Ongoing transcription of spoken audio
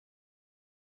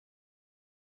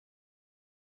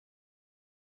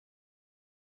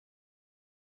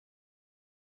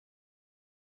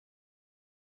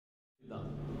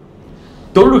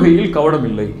தொழுகையில் கவனம்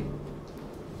இல்லை.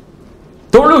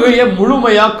 தொழுகையை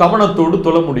முழுமையா கவனத்தோடு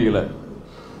தொழ முடியல.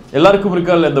 எல்லாருக்கும்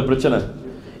இருக்கா இந்த பிரச்சனை?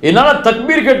 என்னால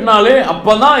தக்பீர் கட்டினாலே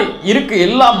அப்பதான் இருக்கு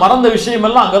எல்லாம் மறந்த விஷயம்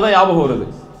எல்லாம் அங்கதான் ஞாபகம் வருது.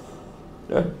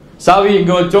 சாவி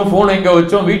எங்க வச்சோம், போன் எங்க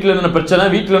வச்சோம், வீட்டுல என்ன பிரச்சனை,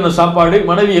 வீட்டுல என்ன சாப்பாடு,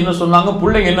 மனைவி என்ன சொன்னாங்க,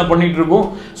 பிள்ளைங்க என்ன பண்ணிட்டு இருக்கோம்,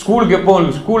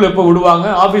 ஸ்கூல் எப்போ விடுவாங்க,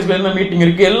 ஆபீஸ்ல என்ன மீட்டிங்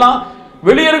இருக்கு, எல்லாம்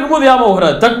வெளியே இருக்கும்போது ஞாபகம்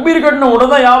வராது. தக்பீர் கட்டின உடனே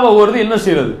தான் ஞாபகம் வருது. என்ன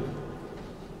செய்யறது?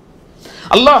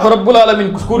 அல்லாஹ் ரப்புல்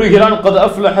ஆலமீன் கூறுகிறான், قد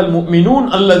أفلح المؤمنون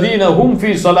الذين هم في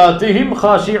صلاتهم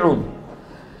خاشعون.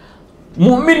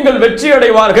 முஃமின்கள் வெற்றி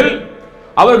அடைவார்கள்,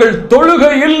 அவர்கள்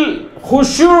தொழுகையில்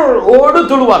குஷூஓடு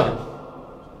தொழுவார்கள்.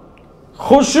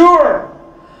 குஷூ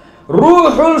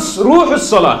ரூஹுஸ்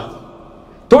ஸலாத்,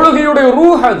 தொழுகையுடைய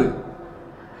ரூஹ் அது.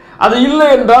 அது இல்லை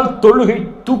என்றால் தொழுகை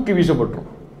தூக்கி வீசப்படும்.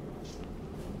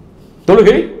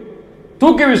 தொழுகை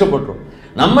தூக்கி வீசப்படும்.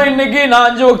 நம்ம இன்னைக்கு நான்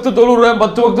 5 வக்து தொழுறேன்,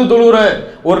 10 வக்து தொழுறேன்,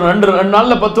 ஒரு 2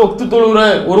 நாள்ல 10 வக்து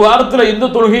தொழுறேன், ஒரு வாரத்துல எந்த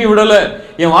தொழுகையும் விடல,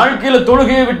 என் வாழ்க்கையில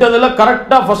தொழுகையை விட்டதெல்லாம்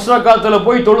கரெக்டா ஃபர்ஸ்ட் ரக்காத்துல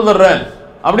போய் தொழுதுறேன்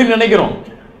அப்படின்னு நினைக்கிறோம்.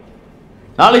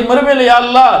 நாளைக்கு மறுமையில யா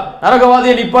அல்லாஹ்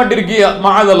நரகவாதியை நிப்பாட்டி இருக்கியா,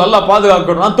 மஹதல் அல்லாஹ்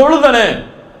பாதுகாக்கணும், நான் தொழுதனே.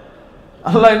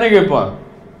 அல்லாஹ் என்ன கேட்பா?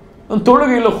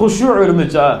 தொழுகையில குஷூ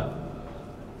இருந்துச்சா?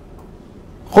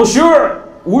 குஷூ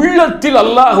உள்ளத்தில்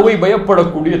அல்லாஹ்வை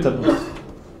பயப்படக்கூடிய தன்மை.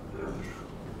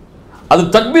 அது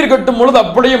தக்பீர் கட்டும் பொழுது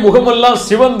அப்படியே முகமெல்லாம்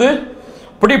சிவந்து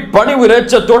அப்படி பணிவு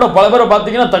இறைச்சத்தோட பல பேரை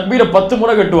பார்த்தீங்கன்னா தக்பீரை 10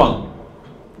 முறை கட்டுவாங்க.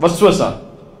 வஸ்வசா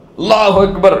அல்லாஹ்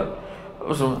அக்பர்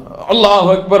அல்லாஹ்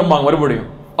அக்பர் மறுபடியும்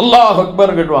அல்லாஹ்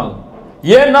அக்பர் கட்டுவாங்க.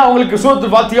 ஏன்னா அவங்களுக்கு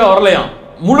சூரத்துல் ஃபாத்திஹா வரலையா,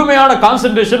 முழுமையான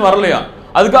கான்சென்ட்ரேஷன் வரலையா,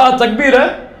 அதுக்காக தக்பீரை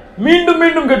மீண்டும்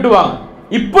மீண்டும் கட்டுவாங்க.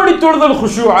 இப்படி தொழுதல்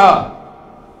குஷூஆ.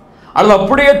 அது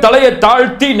அப்படியே தலையை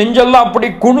தாழ்த்தி நெஞ்செல்லாம் அப்படி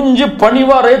குனிஞ்சு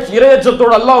பணிவா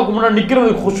இறையச்சத்தோட அல்லாஹ்வுக்கு முன்னாடி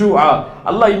நிக்கிறது குஷூஆ.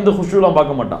 அல்லாஹ் இந்த குஷூலாம்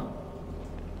பார்க்க மாட்டான்.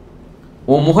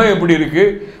 உன் முகம் எப்படி இருக்கு,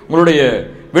 உங்களுடைய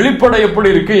வெளிப்படை எப்படி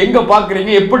இருக்கு, எங்க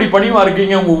பாக்குறீங்க, எப்படி பணிவா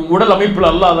இருக்கீங்க, உங்க உடல்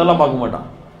அமைப்புல அல்லாஹ் அதெல்லாம் பார்க்க மாட்டான்.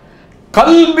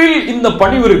 கல்வில் இந்த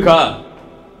பணிவு இருக்கா?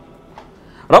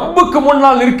 ரப்புக்கு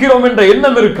முன்னால் நிற்கிறோம் என்ற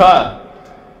எண்ணம் இருக்கா?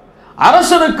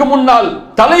 அரசனுக்கு முன்னால்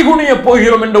தலைகுனிய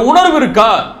போகிறோம் என்ற உணர்வு இருக்கா?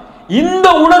 இந்த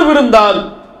உணர்வு இருந்தால்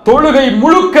தொழுகை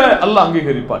முழுக்க அல்லாஹ்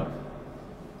அங்கீகரிப்பான்.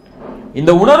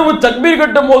 இந்த உணர்வு தக்பீர்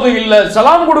கட்டும் போது இல்ல,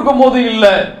 சலாம் கொடுக்கும் போது இல்ல,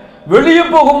 வெளியே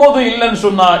போகும் போது இல்லைன்னு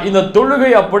சொன்னா இந்த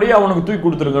தொழுகை அப்படியே அவனுக்கு தூக்கி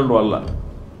கொடுத்துருங்கன்றான் அல்லாஹ்.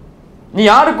 நீ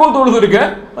யாருக்கோ தொழுது இருக்க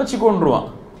வச்சுக்கொண்டுருவான்.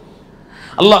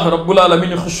 அல்லாஹ் ரப்புல்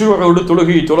ஆலமீன் குஷூஓடு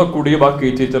தொழுகையை தொழக்கூடிய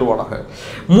பாக்கியத்தை தருவானாக.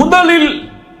 முதலில்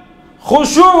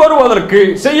குஷூ வருவதற்கு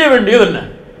செய்ய வேண்டியது என்ன?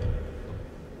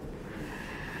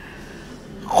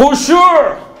 குஷூ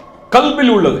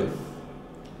கல்பில் உள்ளது.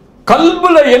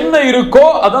 கல்புல என்ன இருக்கோ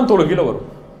அதான் தொழுகையில வரும்.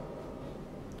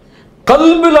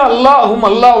 கல்புல அல்லாஹும்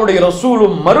அல்லாஹ்வுடைய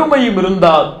ரசூலும் மறுமையும்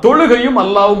இருந்தா தொழுகையும்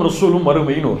அல்லாஹ்வும் ரசூலும்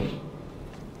மறுமையும் வரும்.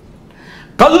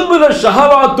 கல்புல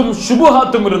ஷஹவாத்தும்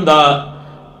சுபஹாத்தும் இருந்தா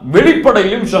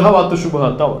வெளிப்படையிலும் ஷஹவாத்து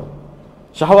சுபஹாத்தா வரும்.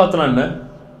 ஷஹவாத்னா என்ன?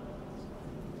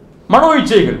 மனோ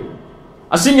இச்சைகள்,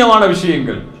 அசிங்கமான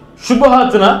விஷயங்கள்.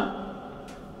 சுபஹாத்னா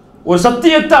ஒரு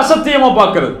சத்தியத்தை அசத்தியமா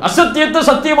பார்க்கிறது, அசத்தியத்தை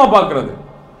சத்தியமா பார்க்கிறது.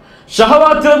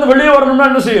 ஷஹவாத்திலிருந்து வெளியே வரணும்னா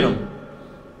என்ன செய்யணும்?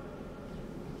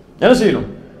 என்ன செய்யணும்?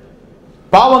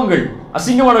 பாவங்கள்,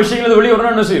 அசிங்கமான விஷயங்கள் வெளியே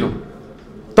வரணும் என்ன செய்யணும்?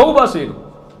 தௌபா செய்யணும்.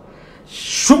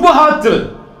 சுபஹாத்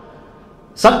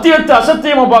சத்தியத்தை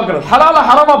அசத்தியமா பார்க்கிறது, ஹலால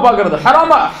ஹராமா பார்க்கிறது,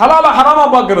 ஹலால ஹராமா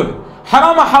பார்க்கிறது,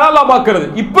 ஹராம ஹலாலா பார்க்கிறது.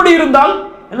 இப்படி இருந்தால்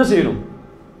என்ன செய்யணும்?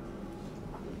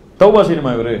 தௌபா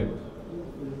செய்யணுமா? இவரு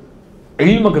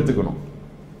இல்ம கத்துக்கணும்,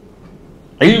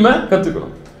 இல்ம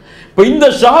கத்துக்கணும். இப்ப இந்த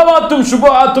ஷஹவாத்தும்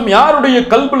சுபஹாத்தும் யாருடைய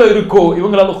கல்புல இருக்கோ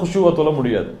இவங்களால குஷூவா தொழ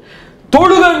முடியாது.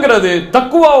 தொழுகைங்கிறது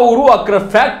தக்வாவை உருவாக்குற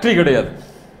ஃபேக்டரி கிடையாது.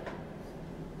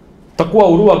 தக்வா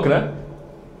உருவாக்குற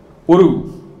ஒரு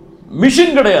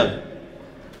மிஷின் கிடையாது.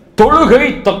 தொழுகை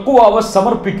தக்வாவை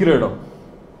சமர்ப்பிக்கிற இடம்.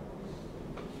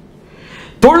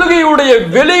 தொழுகையுடைய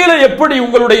வெளியில எப்படி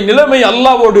உங்களுடைய நிலைமை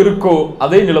அல்லாஹ்வோடு இருக்கோ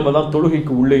அதே நிலைமை தான்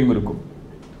தொழுகைக்கு உள்ளேயும் இருக்கும்.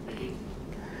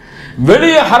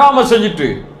 வெளியே ஹராம செஞ்சுட்டு,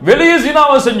 வெளியே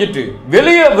ஜினாவை செஞ்சுட்டு,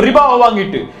 வெளியே ரிபாவை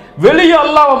வாங்கிட்டு, வெளியே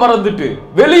அல்லாஹ்வை மறந்துட்டு,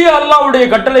 வெளியே அல்லாஹ்வுடைய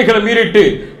கட்டளைகளை மீறிட்டு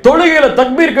தொழுகையில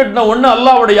தக்பீர் கட்டின ஒண்ணு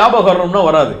அல்லாஹ்வுடைய ஞாபகம்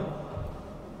வராது.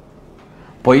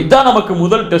 இப்போ இதான் நமக்கு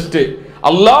முதல் டெஸ்ட்.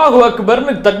 அல்லாஹு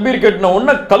அக்பர்னு தக்பீர் கட்டின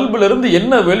உடனே கல்புல இருந்து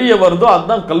என்ன வெளியே வருதோ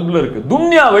அதுதான் கல்புல இருக்கு.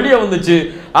 துன்யா வெளியே வந்துச்சு,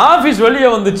 ஆபீஸ் வெளியே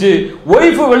வந்துச்சு,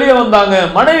 ஒய்ஃப் வெளியே வந்தாங்க,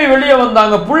 மனைவி வெளியே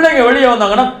வந்தாங்க, பிள்ளைங்க வெளியே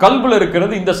வந்தாங்கன்னா கல்புல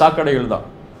இருக்கிறது இந்த சாக்கடைகள் தான்.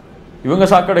 இவங்க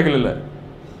சாக்கடைகள் இல்ல,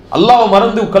 அல்லாஹ்வை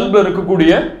மறந்து கல்புல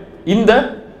இருக்கக்கூடிய இந்த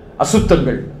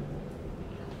அசுத்தங்கள்.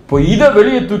 இப்போ இதை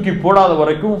வெளியே தூக்கி போடாத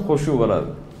வரைக்கும் குஷூ வராது.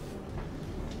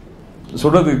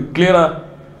 சொல்றது கிளியரா?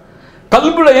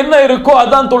 கல்புல என்ன இருக்கோ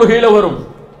அதான் தொழுகையில வரும்.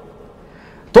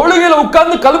 தொழுகையில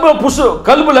உட்கார்ந்து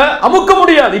கல்புல அமுக்க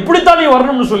முடியாது. இப்படித்தான் நீ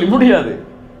வரணும்னு சொல்லி முடியாது.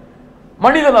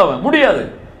 மனிதனாவ முடியாது.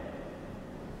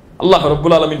 அல்லாஹ்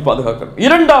ரப்புல் ஆலமீன் பாதுகாக்கணும்.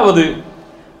 இரண்டாவது,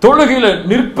 தொழுகையில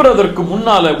நிற்பதற்கு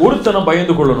முன்னால ஒருத்தனை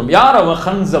பயந்து கொள்ளணும். யார் அவன்?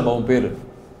 ஹன்சம்.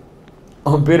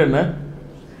 அவன் பேர் என்ன?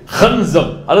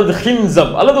 ஹன்சம் அல்லது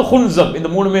ஹின்சம் அல்லது ஹுன்சம். இந்த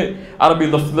மூணுமே அரபி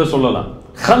லஃப்ல சொல்லலாம்.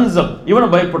 ஹன்சம், இவனை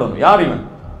பயப்படணும். யார் இவன்?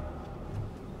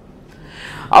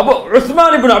 அபு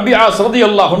உஸ்மான் இப்னு அபி ஆஸ்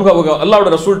ரலியல்லாஹு அன்ஹு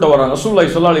அல்லாஹ்வுடைய ரசூல்ட்ட வராங்க. ரசூலுல்லாஹி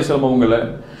ஸல்லல்லாஹு அலைஹி வஸல்லம் அவங்கள,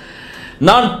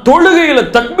 நான் தொழுகையில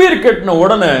தக்பீர் கட்டின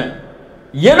உடனே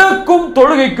எனக்கும்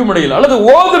தொழுகைக்கும் இடையில அல்லது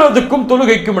ஓதுறதுக்கும்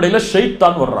தொழுகைக்கும் இடையில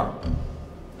ஷைத்தான் வர்றான்.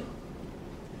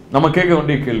 நம்ம கேட்க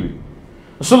வேண்டிய கேள்வி.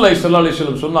 ரசூலுல்லாஹி ஸல்லல்லாஹு அலைஹி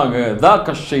வஸல்லம் சொன்னாங்க, தாக்க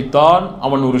ஷைத்தான்,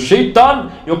 அவன் ஒரு ஷைத்தான்,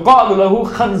 யுகாலு லஹு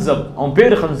ஹன்சம், அவன்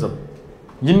பேர் ஹன்சம்.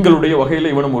 ஜின்களுடைய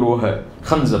வகையில இவனும் ஒரு வகை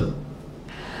ஹன்சம்.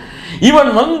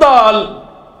 இவன் வந்தால்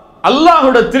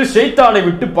அல்லாஹ்விடத்தில் ஷைத்தானை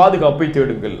விட்டு பாதுகாப்பை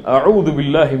தேடுங்கள். அஊது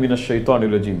பில்லாஹி மினஷ்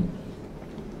ஷைத்தானிர் ரஜீம்.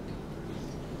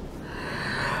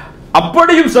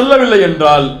 அப்படியும் செல்லவில்லை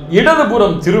என்றால்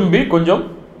இடதுபுறம் திரும்பி கொஞ்சம்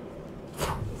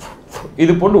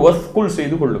இது போன்று வஸ்குல்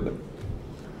செய்து கொள்ளுங்கள்.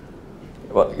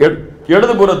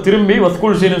 இடதுபுறம் திரும்பி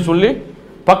வஸ்குல் செய்யணும்னு சொல்லி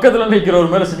பக்கத்துல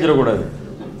நிற்கிறவர் மேல செஞ்சிடக்கூடாது.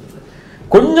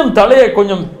 கொஞ்சம் தலையை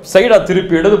கொஞ்சம் சைடா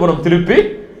திருப்பி இடதுபுறம் திருப்பி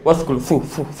வஸ்குல்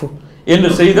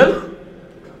என்று செய்தல்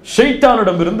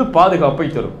ஷைத்தானிடமிருந்து பாதுகாப்பை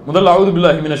தரும். முதல் அஊது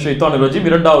பில்லாஹி மினஷ் ஷைத்தானிர் ரஜீம்.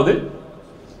 இரண்டாவது,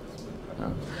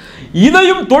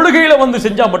 இதையும் தொழுகையில வந்து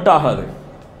செஞ்சா மட்டும் ஆகாது.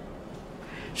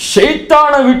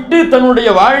 ஷைத்தானை விட்டு தன்னுடைய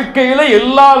வாழ்க்கையில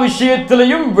எல்லா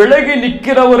விஷயத்திலையும் விலகி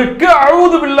நிற்கிறவருக்கு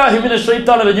அஊது பில்லாஹி மினஷ்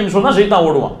ஷைத்தானிர் ரஜீம் சொன்னா ஷைத்தான்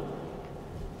ஓடுவான்.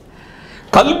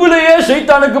 கல்புலையே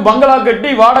ஷைத்தானுக்கு பங்களா கட்டி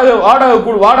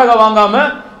வாடகை வாங்காம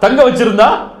தங்க வச்சிருந்தா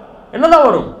என்னதான்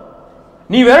வரும்?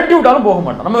 நீ விரட்டி விட்டாலும் போக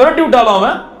மாட்டான். நம்ம விரட்டி விட்டாலும்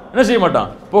அவன் என்ன செய்ய மாட்டான்?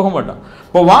 போக மாட்டான்.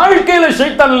 இப்போ வாழ்க்கையில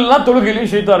ஷைத்தான் இல்லைன்னா தொழுகையிலையும்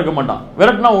ஷைத்தான் இருக்க மாட்டான்.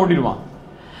 விரட்டினா ஓடிடுவான்.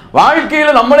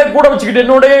 வாழ்க்கையில நம்மளே கூட வச்சுக்கிட்டு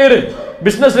என்னோடய இரு,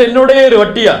 பிசினஸ்ல என்னோடய இரு,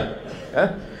 வட்டியா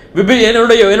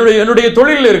என்னுடைய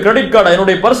தொழில் இரு, கிரெடிட் கார்டா,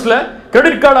 என்னுடைய பர்ஸ்ல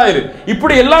கிரெடிட் கார்டா இரு,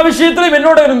 இப்படி எல்லா விஷயத்திலையும்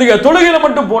என்னோட இருந்துங்க, தொழுகையில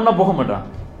மட்டும் போனா போக மாட்டான்.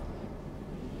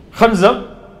 ஹன்சம்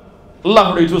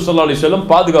அல்லாஹ்வுடைய தூதர் ஸல்லல்லாஹு அலைஹி வஸல்லம்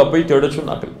பாதுகாப்பை தேட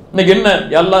சொன்னார்கள். இன்னைக்கு என்ன?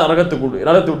 எல்லாம் நரகத்தை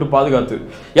விட்டு பாதுகாத்து,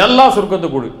 எல்லா சொர்க்கத்தை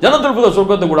கொடு, ஜன்னத்துல் ஃபிர்தௌஸ்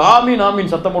சொர்க்கத்தை கொடு, ஆமீன்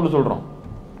ஆமீன் சத்தம் போட்டு சொல்றோம்.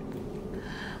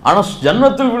 ஆனா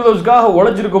ஜன்னத்துல் ஃபிர்தௌஸ்க்காக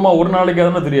உழைச்சிருக்குமா ஒரு நாளைக்கு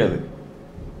அதெல்லாம் தெரியாது.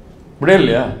 இப்படியே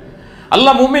இல்லையா?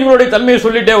 அல்லாஹ் முஃமின்களுடைய தன்மையை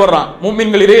சொல்லிட்டே வர்றான்.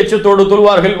 முஃமின்கள் இறையச்சத்தோடு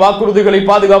தொழுவார்கள், வாக்குறுதிகளை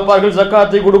பாதுகாப்பார்கள்,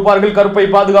 ஜக்காத்தை கொடுப்பார்கள், கற்பை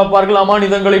பாதுகாப்பார்கள்,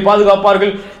 அமானிதங்களை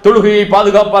பாதுகாப்பார்கள், தொழுகையை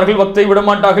பாதுகாப்பார்கள், வக்தை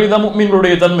விடமாட்டார்கள். இதான்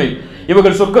முஃமின்களுடைய தன்மை.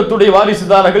 இவர்கள் சொர்க்கத்துடைய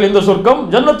வாரிசுதாரர்கள். இந்த சொர்க்கம்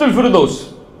ஜன்னத்துல் ஃபிர்தௌஸ்.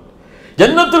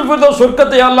 ஜன்னத்துல் ஃபிர்தௌஸ்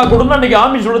சொர்க்கத்தை அல்லாஹ் கொடுத்தா இன்னைக்கு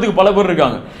ஆமீன் சொல்றதுக்கு பல பேர்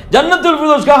இருக்காங்க. ஜன்னத்துல்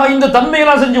ஃபிர்தௌஸ்க்காக இந்த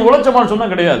தன்மையெல்லாம் செஞ்சு உழைச்சமான்னு சொன்னா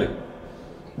கிடையாது.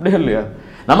 அப்படியே இல்லையா?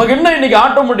 நமக்கு என்ன இன்னைக்கு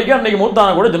ஆட்டோமேட்டிக்கா இன்னைக்கு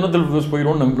மூத்தானா கூட ஜன்னத்துல் ஃபிர்தௌஸ்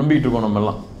போயிடும்னு நம்பிட்டு இருக்கோம் நம்ம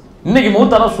எல்லாம். இன்னைக்கு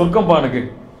மூத்தானா சொர்க்கம் பானுக்கு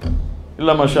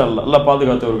இல்ல, மாஷா அல்லாஹ், அல்லாஹ்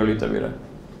பாதுகாத்தவர்களை தவிர.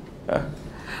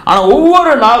 ஆனா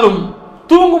ஒவ்வொரு நாளும்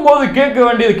தூங்கும் போது கேட்க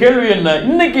வேண்டியது கேள்வி என்ன?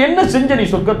 இன்னைக்கு என்ன செஞ்ச நீ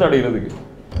சொர்க்கத்தை அடைகிறதுக்கு?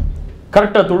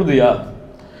 கரெக்டா தொழுதியா?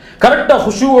 கரெக்டா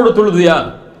ஹுஷூவோடு தொழுதியா?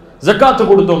 ஜக்காத்து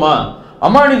கொடுத்தோமா?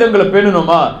 அமானிதங்களை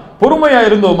பேணணுமா? பொறுமையா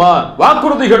இருந்தோமா?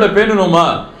 வாக்குறுதிகளை பேணணுமா?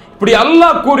 இப்படி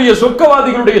அல்லாஹ் கூறிய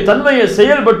சொர்க்கவாதிகளுடைய தன்மையை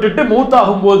செயல்பட்டுட்டு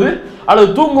மூத்தாகும் போது அல்லது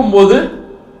தூங்கும் போது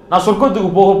நான் சொர்க்கத்துக்கு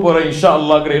போக போறேன் இன்ஷா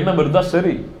அல்லாஹ்ங்கிற எண்ணம் இருந்தா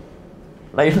சரி.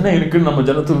 நான் என்ன இருக்குன்னு நம்ம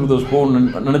ஜன்னத்துல் ஃபிர்தௌஸ்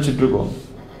போகணும்னு நினைச்சிட்டு இருக்கோம்.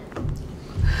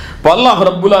 அல்லாஹ்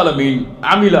ரப்புல் ஆலமீன்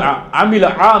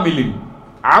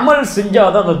அமல்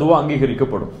செஞ்சாதான் அந்த துவா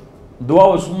அங்கீகரிக்கப்படும்.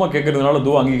 துவாவை சும்மா கேட்கறதுனால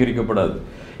துவா அங்கீகரிக்கப்படாது.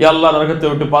 யா அல்லாஹ் நரகத்தை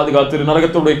விட்டு பாதுகாத்திரு,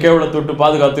 நரகத்துடைய கேவலத்தை விட்டு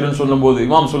பாதுகாத்திருன்னு சொல்லும்போது,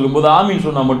 இமாம் சொல்லும்போது ஆமீன்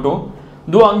சொன்னா மட்டும்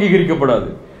துவா அங்கீகரிக்கப்படாது.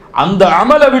 அந்த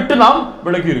அமலை விட்டு நாம்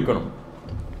விலகி இருக்கணும்.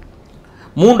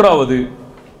 மூன்றாவது,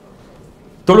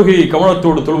 தொழுகையை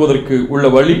கவனத்தோடு தொழுவதற்கு உள்ள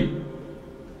வழி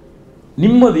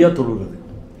நிம்மதியா தொழுகிறது.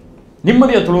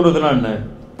 நிம்மதியா தொழுகிறதுனா என்ன?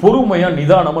 பொறுமையா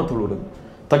நிதானமா தொழுகிறது.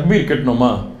 தக்பீர்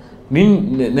கட்டணுமா,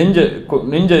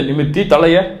 நெஞ்ச நிமித்தி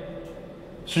தலைய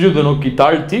சுஜூதை நோக்கி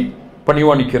தாழ்த்தி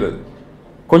பணிவா நிற்கிறது.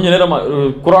 கொஞ்ச நேரம்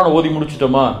குர்ஆனை ஓதி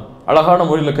முடிச்சிட்டோமா, அழகான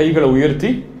முறையில் கைகளை உயர்த்தி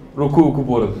ருக்குவுக்கு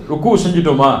போறது. ருக்கு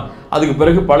செஞ்சிட்டோமா, அதுக்கு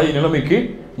பிறகு பழைய நிலைமைக்கு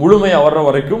முழுமையா வர்ற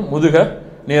வரைக்கும் முதுக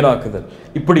நேராக்குதல்.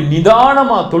 இப்படி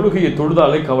நிதானமா தொழுகையை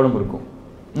தொழுதாலே கவனம் இருக்கும்.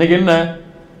 இன்னைக்கு என்ன?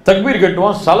 தக்பீர்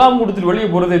கட்டுவான், சலாம் கொடுத்துட்டு வெளியே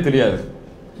போறதே தெரியாது.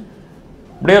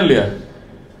 அப்படியே இல்லையா?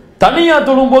 தனியா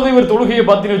தொழும் போது இவர் தொழுகையை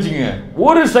பார்த்தீங்கன்னு வச்சுக்கோங்க,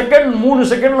 1 செகண்ட் 3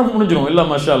 செகண்ட்ல முடிஞ்சிடும். இல்ல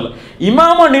மாஷா அல்லாஹ்.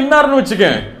 இமாமா நின்னார்னு வச்சுக்க,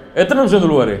 எத்தனை நிமிஷம்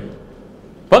சொல்லுவாரு?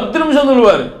 10 நிமிஷம்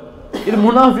சொல்லுவாரு. இது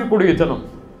முனாஃபிக்குடைய தனம்.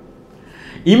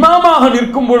 இமாமாக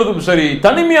நிற்கும் பொழுதும் சரி,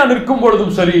 தனிமையா நிற்கும்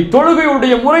பொழுதும் சரி,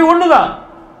 தொழுகையுடைய முறை ஒண்ணுதான்.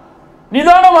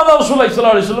 நிதானமாக ரசூலுல்லாஹி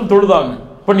ஸல்லல்லாஹு அலைஹி வஸல்லம் தொழுதாங்க.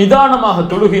 இப்ப நிதானமாக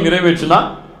தொழுகை நிறைவேற்றினா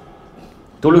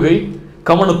தொழுகை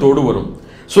கவனத்தோடு வரும்.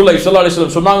 ஸல்லல்லாஹு அலைஹி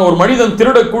வஸல்லம் சொன்னாங்க, ஒரு மனிதன்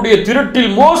திருடக்கூடிய திருட்டில்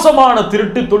மோசமான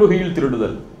திருட்டு தொழுகையில்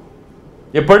திருடுதல்.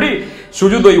 எப்படி?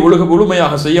 சுஜூதை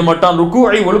முழுமையாக செய்ய மாட்டான்,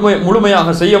 ருக்குஐ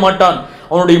முழுமையாக செய்ய மாட்டான்,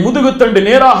 அவனுடைய முதுகுத்தண்டு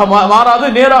நேராக மாறாது,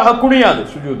 நேராக குனியாது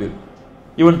சுஜூதில்.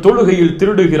 இவன் தொழுகையில்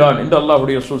திருடுகிறான் என்று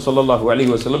அல்லாஹ்வுடைய ரசூல் ஸல்லல்லாஹு அலைஹி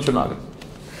வஸல்லம் சொன்னாங்க.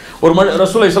 ஒரு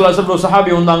ரசூலுல்லாஹி ஸல்லல்லாஹு அலைஹி வஸல்லம்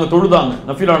சஹாபி வந்தாங்க, தொழுதாங்க,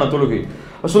 நஃபிலான தொழுகை.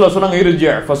 ரசூலுல்லாஹ் சொன்னாங்க, இர்ஜி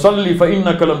ஃபஸல்லி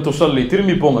ஃபஇன்னக லம் துஸல்லி,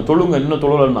 திரும்பி போங்க, தொழுங்க, இன்னும்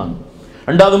தொழலன்னாங்க.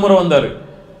 ரெண்டாவது முறை வந்தாரு,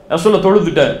 ரசூலுல்லாஹ்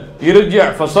தொழுதுட்ட, இர்ஜி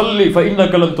ஃபஸல்லி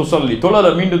ஃபஇன்னக லம் துஸல்லி, தொழல,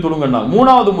 மீண்டும் தொழுங்கன்னாங்க.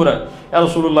 மூணாவது முறை, யா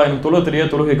ரசூலுல்லாஹ் எனக்கு தொழ தெரியாது,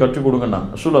 தொழுகை கற்றுக் கொடுங்கன்னாங்க.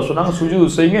 ரசூலுல்லாஹ் சொன்னாங்க,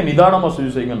 சுஜூத் செய்யுங்க, நிதானமா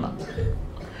சுஜூத் செய்யுங்கன்னாங்க.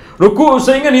 ருக்கு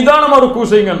செய்யுங்க, நிதானமா ருக்கு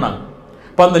செய்யுங்கன்னாங்க.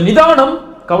 அப்ப அந்த நிதானம்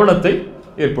கவனத்தை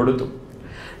ஏற்படுத்தும்.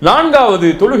 நான்காவது,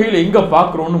 தொழுகையில் எங்க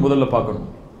பார்க்கிறோம்னு முதல்ல பார்க்கணும்.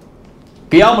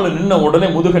 கியாமல நின்ன உடனே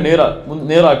முதுக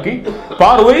நேராக்கி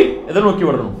பார்வை எதை நோக்கி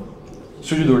வரணும்?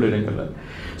 சுஜூதுடைய இடங்கள்ல.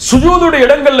 சுஜூதுடைய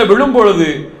இடங்கள்ல விழும் பொழுது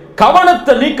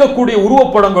கவனத்தை நீக்கக்கூடிய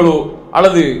உருவப்படங்களோ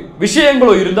அல்லது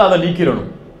விஷயங்களோ இருந்தா அதை நீக்கிறணும்.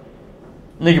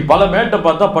 இன்னைக்கு பல மேட்டை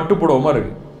பார்த்தா பட்டுப்புடவை மாதிரி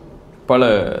இருக்கு, பல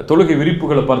தொழுகை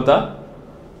விரிப்புகளை பார்த்தா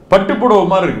பட்டுப்புடவை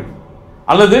மாதிரி இருக்கு,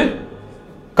 அல்லது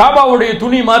காபாவுடைய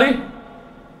துணி மாதிரி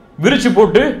விரிச்சு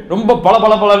போட்டு ரொம்ப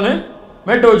பளபளன்னு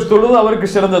மேட்டை வச்சு தொழுது அவருக்கு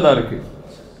சிறந்ததா இருக்கு.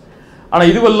 ஆனா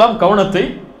இதுவெல்லாம் கவனத்தை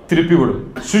திருப்பி விடும்.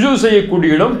 சுஜூத்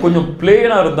செய்யக்கூடிய இடம் கொஞ்சம்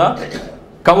பிளேனா இருந்தா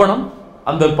கவனம்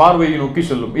அந்த பார்வையை நோக்கி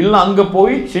செல்லும். இல்ல அங்க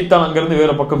போய் ஷைத்தான் அங்கிருந்து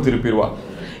வேற பக்கம் திருப்பிடுவா.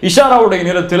 இஷாராவுடைய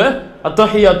நேரத்தில்,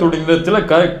 அத்தஹியாத்துடைய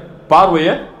நேரத்தில்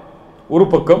பார்வையை ஒரு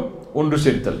பக்கம் ஒன்று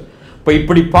சேர்த்தல். இப்ப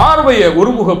இப்படி பார்வையை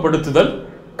ஒருமுகப்படுத்துதல்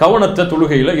கவனத்தை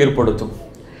தொழுகையில ஏற்படுத்தும்.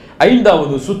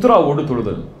 ஐந்தாவது, சுத்ராவோடு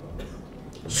தொழுதல்.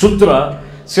 சுத்ரா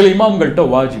சில இமாம்கள்ட்ட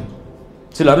வாஜிப்,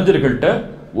 சில அறிஞர்கள்ட்ட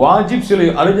வாஜிப், சில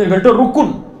அறிஞர்கள்ட்ட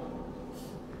ருக்குன்.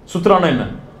 சுத்ரானா என்ன?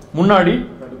 முன்னாடி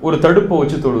ஒரு தடுப்பை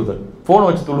வச்சு தொழுதல், போனை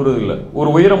வச்சு தொழுறது இல்லை, ஒரு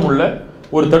உயரம் உள்ள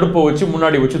ஒரு தடுப்பை வச்சு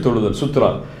முன்னாடி வச்சு தொழுதல் சுத்ரா.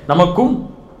 நமக்கும்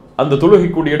அந்த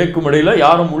தொழுகைக்கூடிய இடைக்கும் இடையில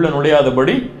யாரும் உள்ள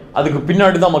நுழையாதபடி அதுக்கு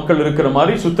பின்னாடி தான் மக்கள் இருக்கிற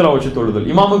மாதிரி சுத்ரா வச்சு தொழுதல்.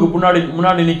 இமாமுக்கு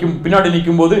பின்னாடி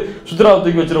நிற்கும் போது சுத்ரா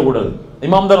தூக்கி வச்சிடக்கூடாது,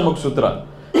 இமாம் தான் நமக்கு சுத்ரா.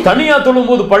 தனியா தொழும்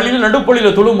போது, பள்ளியில்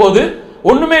நடுப்பள்ளியில தொழும் போது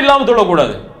ஒண்ணுமே இல்லாம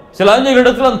தொழக்கூடாது. சில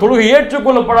அறிஞர்களிடத்தில் அந்த தொழுகை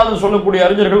ஏற்றுக்கொள்ளப்படாதுன்னு சொல்லக்கூடிய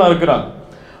அறிஞர்கள் இருக்கிறாங்க.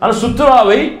 ஆனா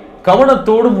சுத்ராவை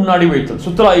கவனத்தோடு முன்னாடி வைத்தல்.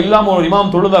 சுத்ரா இல்லாம ஒரு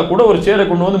இமாம் தொழுதா கூட ஒரு சேரை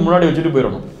கொண்டு வந்து முன்னாடி வச்சுட்டு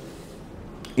போயிடணும்.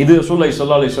 இது ரசூலுல்லாஹி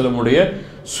ஸல்லல்லாஹு அலைஹி வஸல்லம் உடைய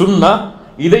சுன்னா.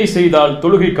 இதை செய்தால்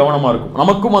தொழுகை கவனமா இருக்கும்.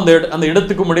 நமக்கும் அந்த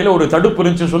இடத்துக்கும் இடையில ஒரு தடுப்பு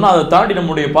இருந்துச்சுன்னு சொன்னா அதை தாண்டி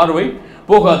நம்முடைய பார்வை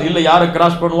போகாது. இல்லை யாரை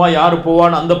கிராஸ் பண்ணுவா, யாரு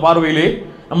போவான்னு அந்த பார்வையிலே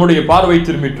நம்முடைய பார்வை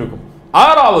திரும்பிட்டு இருக்கும்.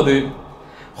 ஆறாவது,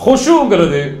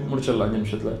 ஹுஷூங்கிறது, முடிச்சிடலாம் 5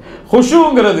 நிமிஷத்துல.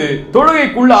 ஹுஷூங்கிறது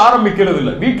தொழுகைக்குள்ள ஆரம்பிக்கிறது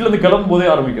இல்லை, வீட்டுல இருந்து கிளம்பும் போதே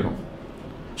ஆரம்பிக்கணும்.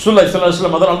 ஸல்லல்லாஹு அலைஹி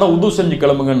வஸல்லம் அதனால தான் உது செஞ்சு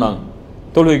கிளம்புங்கன்னாங்க.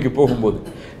 தொழுகைக்கு போகும்போது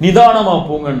நிதானமா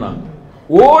போங்கன்னாங்க.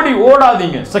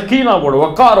 ஓடாதீங்க, சக்கீனாவோட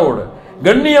வக்காரோட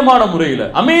கண்ணியமான முறையில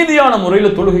அமைதியான முறையில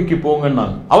தொழுகைக்கு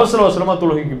போங்கன்னாங்க. அவசரமா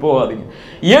தொழுகைக்கு போகாதீங்க.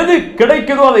 எது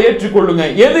கிடைக்குதோ அதை ஏற்றுக்கொள்ளுங்க,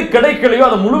 எது கிடைக்கலையோ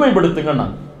அதை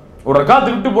முழுமைப்படுத்துங்கன்னாங்க. ஒரு ரக்காத்து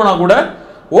விட்டு போனா கூட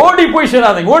ஓடி போய்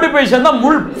சேராதீங்க. ஓடி போய் சேர்ந்தா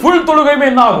ஃபுல் தொழுகையுமே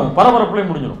என்ன ஆகும்? பரபரப்புல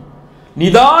முடிஞ்சிடும்.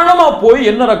 நிதானமா போய்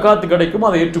என்ன ரக்காத்து கிடைக்குமோ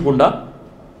அதை ஏற்றுக்கொண்டா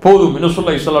போதும் என்று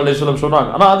ரசூலுல்லாஹி ஸல்லல்லாஹு அலைஹி வஸல்லம் சொன்னாங்க.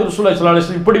 ஆனா அது ரசூலுல்லாஹி ஸல்லல்லாஹு அலைஹி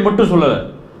வஸல்லம் இப்படி மட்டும் சொல்லல.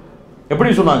 எப்படி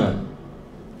சொன்னாங்க?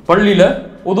 பள்ளியில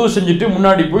உது செஞ்சுட்டு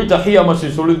முன்னாடி போய் தஹியா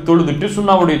மஸ்ஜித் தொழுதுட்டு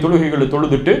சுன்னாவுடைய தொழுகைகளை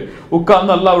தொழுதுட்டு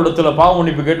உட்கார்ந்து அல்லாஹ்விடத்துல பாவ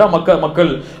மன்னிப்பு கேட்டா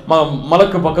மக்கள்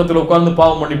மலக்கு பக்கத்துல உட்கார்ந்து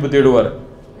பாவ மன்னிப்பு தேடுவார்.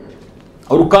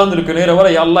 அவர் உட்கார்ந்து இருக்க நேரம்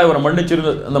வரை அல்லாஹ் இவரை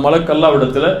மன்னிச்சிருந்த அந்த மலக்கு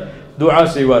அல்லாஹ்விடத்துல துஆ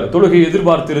செய்வார். தொழுகை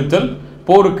எதிர்பார்த்திருத்தல்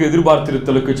போருக்கு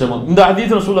எதிர்பார்த்திருத்தலுக்கு சமம். இந்த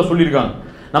ஹதீஸ் ரசூலுல்லாஹ் சொல்லியிருக்காங்க.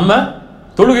 நம்ம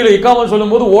தொழுகையில இக்காமத்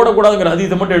சொல்லும் போது ஓடக்கூடாதுங்கிற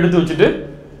ஹதீஸை மட்டும் எடுத்து வச்சுட்டு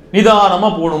நிதானமா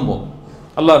போகணும்.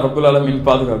 அல்லாஹ் ரப்பல் ஆலமீன்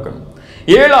பாதுகாக்கணும்.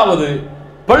 ஏழாவது,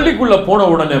 பள்ளிக்குள்ள போன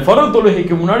உடனே ஃபர்த்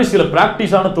தொழுகைக்கு முன்னாடி சில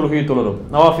பிராக்டிஸான தொழுகை தொழுறோம்.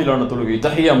 நவாஃபிலான தொழுகை,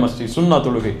 தஹியா மஸ்ஜித், சுன்னா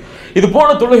தொழுகை, இது போன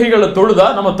தொழுகைகளை தொழுதா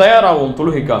நம்ம தயாராகும்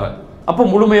தொழுகைக்காக. அப்போ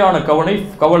முழுமையான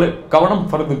கவனம்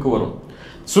ஃபர்துக்கு வரும்.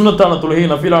 சுன்னத்தான தொழுகை,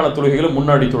 நஃபிலான தொழுகைகளை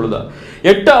முன்னாடி தொழுதா.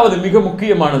 எட்டாவது, மிக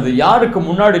முக்கியமானது, யாருக்கு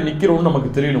முன்னாடி நிக்கிறோம்னு நமக்கு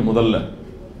தெரியணும். முதல்ல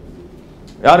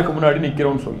யாருக்கு முன்னாடி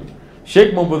நிக்கிறோம்னு சொல்லி.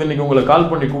 ஷேக் முகமது இன்னைக்கு உங்களை கால்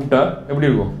பண்ணி கூப்பிட்டா எப்படி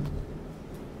இருக்கும்?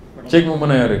 ஷேக்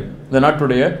முகமது யாரு? இந்த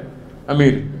நாட்டுடைய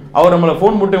அமீர். அவர் நம்மளை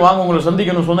ஃபோன் போட்டு வாங்க உங்களை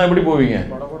சந்திக்கணும்னு சொன்னா எப்படி போவீங்க?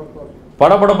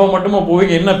 படபடப்பா மட்டுமா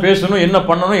போவீங்க? என்ன பேசணும், என்ன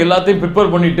பண்ணணும் எல்லாத்தையும்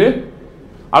ப்ரிப்பேர் பண்ணிட்டு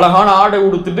அழகான ஆடை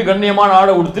உடுத்துட்டு, கண்ணியமான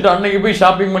ஆடை உடுத்துட்டு, அன்னைக்கு போய்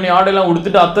ஷாப்பிங் பண்ணி ஆடையெல்லாம்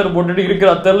உடுத்துட்டு, அத்தர் போட்டுட்டு, இருக்கிற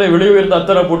அத்தர்ல வெளியே இருந்த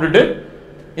அத்தரை போட்டுட்டு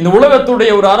இந்த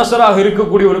உலகத்துடைய ஒரு அரசராக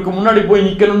இருக்கக்கூடியவருக்கு முன்னாடி போய்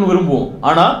நிக்கணும்னு விரும்புவோம்.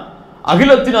 ஆனா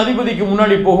அகிலத்தின் அதிபதிக்கு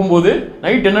முன்னாடி போகும்போது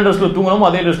நைட் என்ன ட்ரெஸ்ல தூங்கணுமோ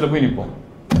அதே ட்ரெஸ்ல போய் நிற்போம்.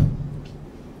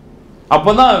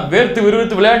 அப்பதான் வேர்த்து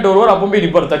விறுவிறுத்து விளையாண்டு வருவார். அப்போ போய்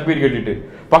நிற்பார் தக்பீர் கேட்டுட்டு.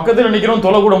 பக்கத்தில் நிற்கிறோம்,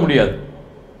 தொலை கூட முடியாது.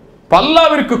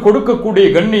 பல்லாவிற்கு கொடுக்கக்கூடிய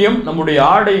கண்ணியம் நம்முடைய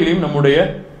ஆடையிலையும் நம்முடைய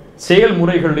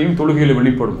செயல்முறைகளையும் தொழுகையில்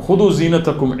வெளிப்படும். ஹுது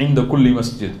ஜீனத்தக்கும் இந்த குல்லி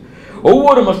மஸ்ஜித்,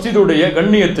 ஒவ்வொரு மஸ்ஜிதுடைய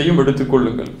கண்ணியத்தையும்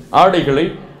எடுத்துக்கொள்ளுங்கள். ஆடைகளை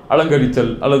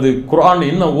அலங்கரித்தல் அல்லது குர்ஆன்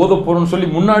என்ன ஓத போறோம்னு சொல்லி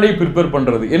முன்னாடியே ப்ரிப்பேர்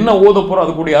பண்றது, என்ன ஓத போறோம்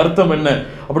அதுக்குடைய அர்த்தம் என்ன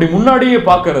அப்படி முன்னாடியே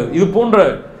பார்க்கறது, இது போன்ற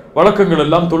வழக்கங்கள்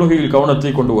எல்லாம் தொழுகையில்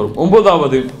கவனத்தை கொண்டு வரும்.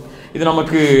 9வது, இது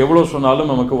நமக்கு எவ்வளோ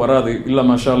சொன்னாலும் நமக்கு வராது, இல்லை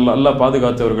மாஷா அல்லாஹ், அல்லாஹ்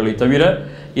பாதுகாத்தவர்களை தவிர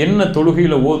என்ன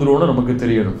தொழுகையில் ஓதுறோன்னு நமக்கு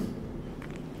தெரியணும்.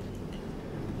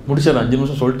 முடிச்சார் 5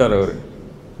 நிமிஷம் சொல்லிட்டார் அவர்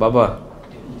பாபா.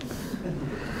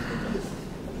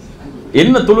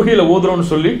 என்ன தொழுகையில் ஓதுறோம்னு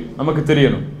சொல்லி நமக்கு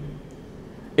தெரியணும்.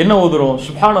 என்ன ஓதுறோம்?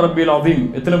 சுப்ஹான ரப்பில் அஸீம்.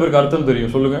 எத்தனை பேருக்கு அர்த்தம்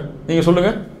தெரியும் சொல்லுங்க, நீங்க சொல்லுங்க.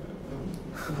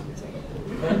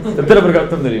 எத்தனை பேருக்கு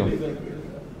அர்த்தம் தெரியும்?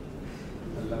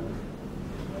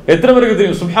 எத்தனை பேருக்கு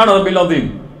தெரியும் சுப்ஹான ரப்பில் அஸீம்?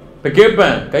 இப்ப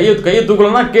கேட்பேன், கையை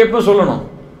தூக்கலன்னா கேட்பேன், சொல்லணும்.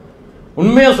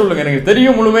 உண்மையா சொல்லுங்க, எனக்கு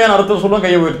தெரியும் முழுமையான அர்த்தம் சொல்லுங்க,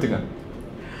 கையை உயர்த்துங்க.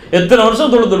 எத்தனை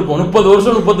வருஷம் தொழுதுருப்போம்? 30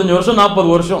 வருஷம், 35 வருஷம்,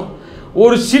 40 வருஷம்.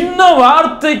 ஒரு சின்ன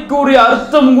வார்த்தைக்குரிய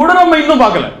அர்த்தம் கூட நம்ம இன்னும்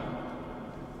பார்க்கல.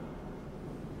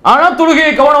 ஆனா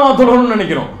தொழுகையை கவனமா தொழுகணும்னு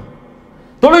நினைக்கிறோம்.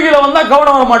 தொழுகையில வந்தா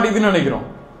கவனம் வர மாட்டேங்குதுன்னு நினைக்கிறோம்.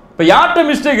 இப்ப யார்கிட்ட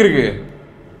மிஸ்டேக் இருக்கு?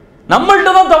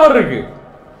 நம்மள்ட்ட தான் தவறு இருக்கு.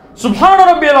 சுப்ஹான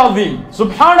ரப்பியல் அஸீம்,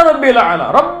 சுப்ஹான ரப்பியல் அலா,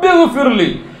 ரப்பிக்ஃபிர்லி,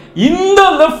 இந்த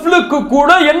லஃப்லுக்கு கூட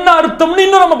என்ன அர்த்தம்னு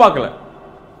இன்னும் நம்ம பார்க்கல.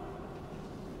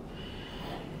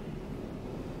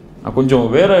 கொஞ்சம்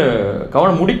வேற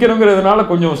கவனம் முடிக்கணுங்கிறதுனால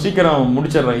கொஞ்சம் சீக்கிரம்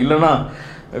முடிச்சிடறேன், இல்லைன்னா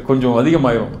கொஞ்சம்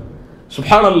அதிகமாயிரும்.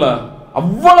 சுப்ஹானல்லாஹ்,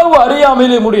 அவ்வளவு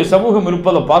அறியாமையிலே முடிய சமூகம்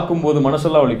இருப்பதை பார்க்கும்போது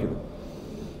மனசெல்லாம் வலிக்குது.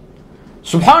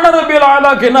 சுப்ஹான ரப்பியல்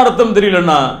அலாக்கு என்ன அர்த்தம்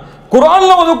தெரியலன்னா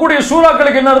குர்ஆன்ல ஓதக்கூடிய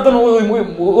சூறாக்களுக்கு என்ன அர்த்தம்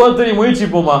ஓத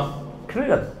முயற்சிப்போமா?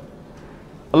 கிடையாது.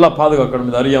 அல்லாஹ் பாதுகாக்கணும்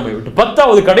இந்த அறியாமை விட்டு.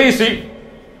 10வது கடைசி,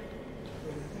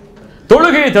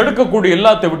 தொழுகையை தடுக்கக்கூடிய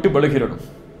எல்லாத்தையும் விட்டு விலகிடணும்.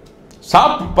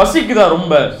 பசிக்குதா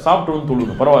ரொம்ப, சாப்பிட்டு வந்து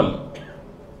தொழுங்க, பரவாயில்ல.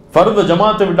 ஃபர்த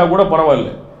ஜமாத்தை விட்டா கூட பரவாயில்ல,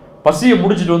 பசியை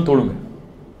முடிச்சுட்டு வந்து தொழுங்க.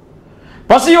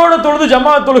 பசியோட தொழுது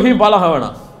ஜமாத் தொழுகையும் பாலாக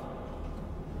வேணாம்.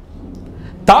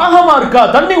 தாகமா இருக்கா,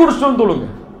 தண்ணி குடிச்சிட்டு வந்து தொழுங்க.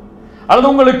 அல்லது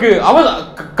உங்களுக்கு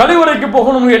கழிவறைக்கு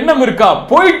போகணும் எண்ணம் இருக்கா,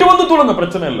 போயிட்டு வந்து தொழுங்க,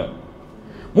 பிரச்சனை இல்லை.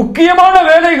 முக்கியமான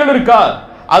வேலைகள் இருக்கா,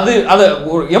 அது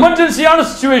ஒரு எமர்ஜென்சியான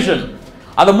சிச்சுவேஷன்,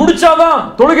 அதை முடிச்சாதான்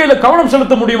தொழுகையில கவனம்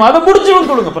செலுத்த முடியும், அதை முடிச்சு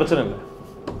வந்து தொழுங்க, பிரச்சனை இல்லை.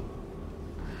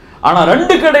 ஆனா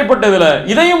 2க்கு இடைப்பட்டதுல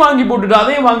இதையும் வாங்கி போட்டுட்டு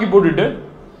அதையும் வாங்கி போட்டுட்டு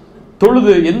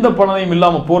தொழுது எந்த பலனையும்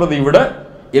இல்லாம போறதை விட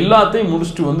எல்லாத்தையும்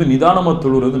முடிச்சுட்டு வந்து நிதானமா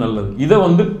தொழுறது நல்லது.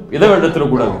 இதை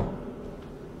எடுத்துடக்கூடாது.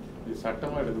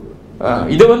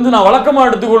 இதை நான் வழக்கமா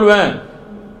எடுத்துக்கொள்வேன்.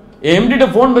 எம்டிட்ட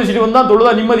போன் பேசிட்டு வந்தா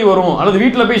தொழுதா நிம்மதி வரும், அல்லது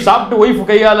வீட்டுல போய் சாப்பிட்டு ஒய்ஃப்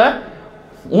கையால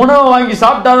உணவை வாங்கி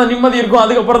சாப்பிட்டாதான் நிம்மதி இருக்கும்,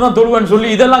 அதுக்கப்புறம் தான் தொழுவேன்னு சொல்லி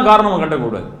இதெல்லாம் காரணமா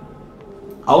கட்டக்கூடாது.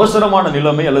 அவசரமான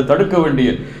நிலைமை அல்லது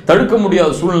தடுக்க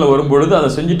முடியாத சூழ்நிலை வரும்பொழுது அதை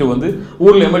செஞ்சுட்டு வந்து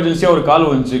ஊர்ல எமர்ஜென்சியா ஒரு கால்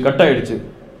வந்துச்சு, கட் ஆயிடுச்சு,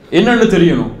 என்னன்னு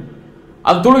தெரியணும்.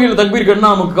 அது தொழுகையில் தக்பீர்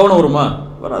கட்டினா நமக்கு கவனம் வருமா?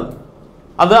 வராது.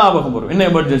 அதான் ஆபகம் வரும், என்ன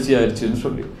எமர்ஜென்சி ஆயிடுச்சுன்னு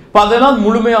சொல்லி. இப்போ அதெல்லாம்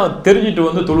முழுமையா தெரிஞ்சிட்டு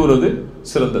வந்து தொழுகிறது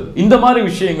சிறந்தது. இந்த மாதிரி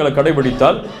விஷயங்களை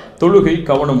கடைபிடித்தால் தொழுகை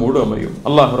கவனமோடு அமையும்.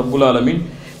 அல்லாஹ் ரப்புல் ஆலமீன்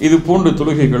இது போன்ற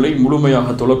தொழுகைகளை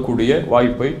முழுமையாக தொழக்கூடிய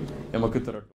வாய்ப்பை நமக்கு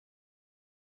தரட்டும்.